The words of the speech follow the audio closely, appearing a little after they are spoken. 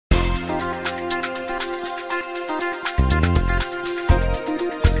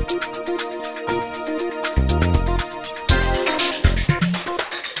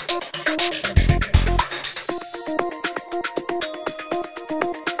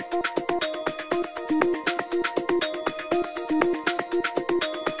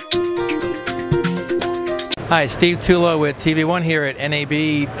Hi, Steve Tullo with TV1 here at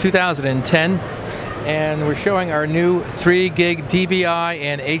NAB 2010, and we're showing our new 3 gig DVI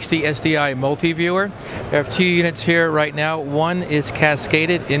and HD SDI multi-viewer. We have 2 units here right now. One is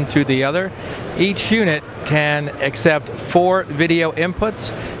cascaded into the other. Each unit can accept 4 video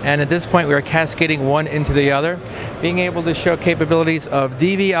inputs, and at this point we are cascading one into the other, being able to show capabilities of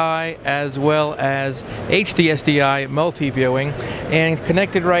DVI as well as HD SDI multi-viewing. And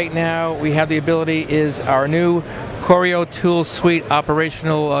connected right now we have the ability is our new CORIO tool suite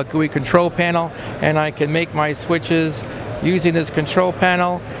operational GUI control panel, and I can make my switches using this control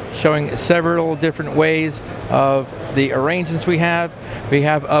panel, showing several different ways of the arrangements we have. We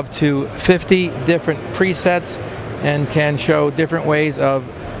have up to 50 different presets and can show different ways of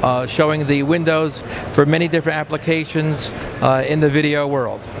showing the windows for many different applications in the video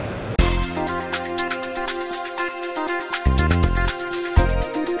world.